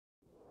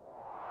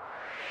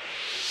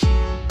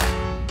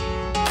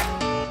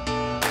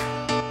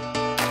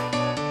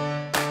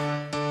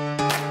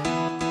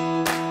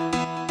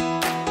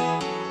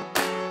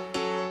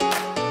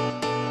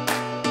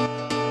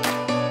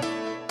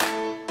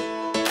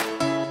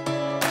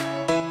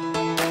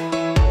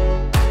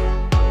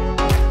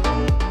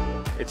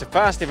It's a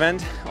fast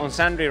event on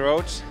sandy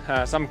roads,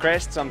 some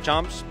crests, some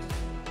jumps,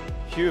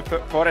 few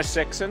forest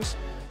sections,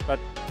 but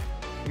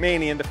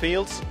mainly in the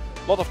fields.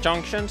 A lot of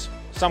junctions,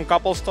 some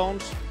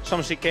cobblestones,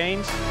 some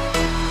chicanes.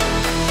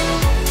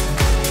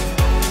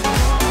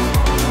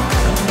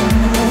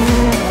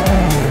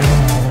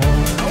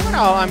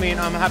 Overall, I mean,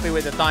 I'm happy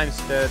with the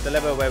times, the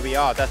level where we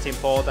are. That's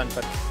important,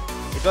 but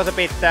it was a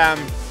bit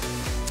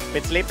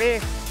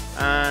slippy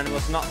and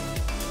was not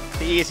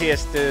the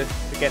easiest to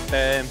get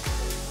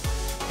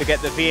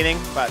the feeling.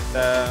 But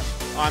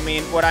I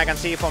mean, what I can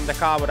see from the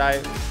car,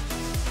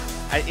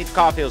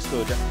 car feels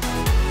good.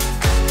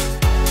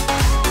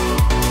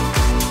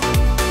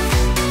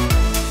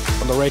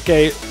 On the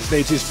recce,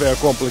 stages were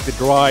completely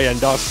dry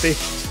and dusty.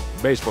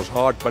 Base was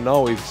hard, but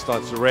now if it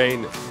starts to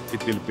rain,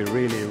 it will be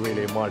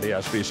really muddy,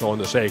 as we saw on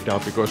the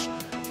shakedown, because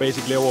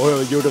basically over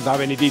here you don't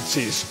have any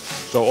ditches,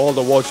 so all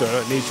the water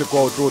needs to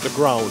go through the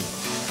ground.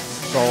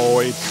 So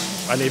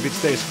and if it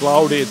stays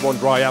cloudy, it won't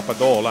dry up at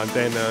all, and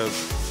then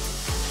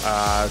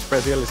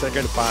especially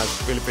second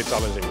pass will be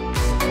challenging.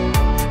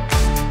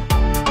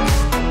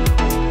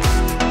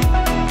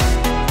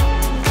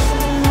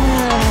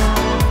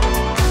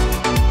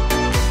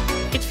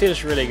 It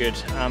feels really good.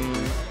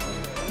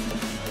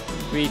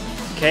 We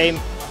came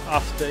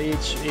after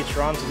each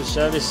run to the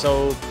service,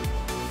 so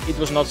it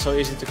was not so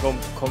easy to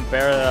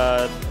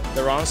compare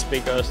the runs,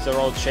 because the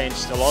road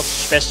changed a lot,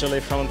 especially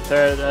from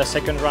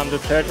second run to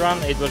third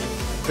run. It was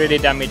pretty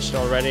damaged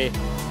already.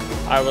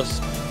 I was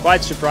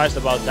quite surprised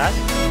about that.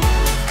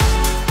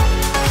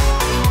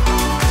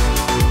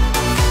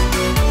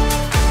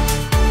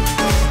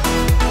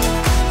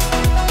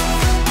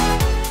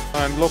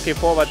 I'm looking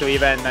forward to the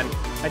event, and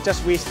I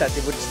just wish that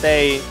it would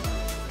stay,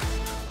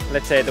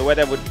 let's say the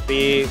weather would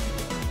be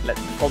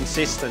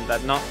consistent,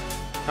 that not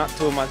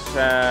too much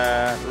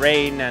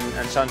rain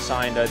and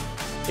sunshine. That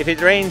if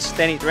it rains,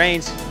 then it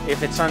rains.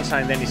 If it's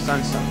sunshine, then it's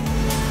sunshine.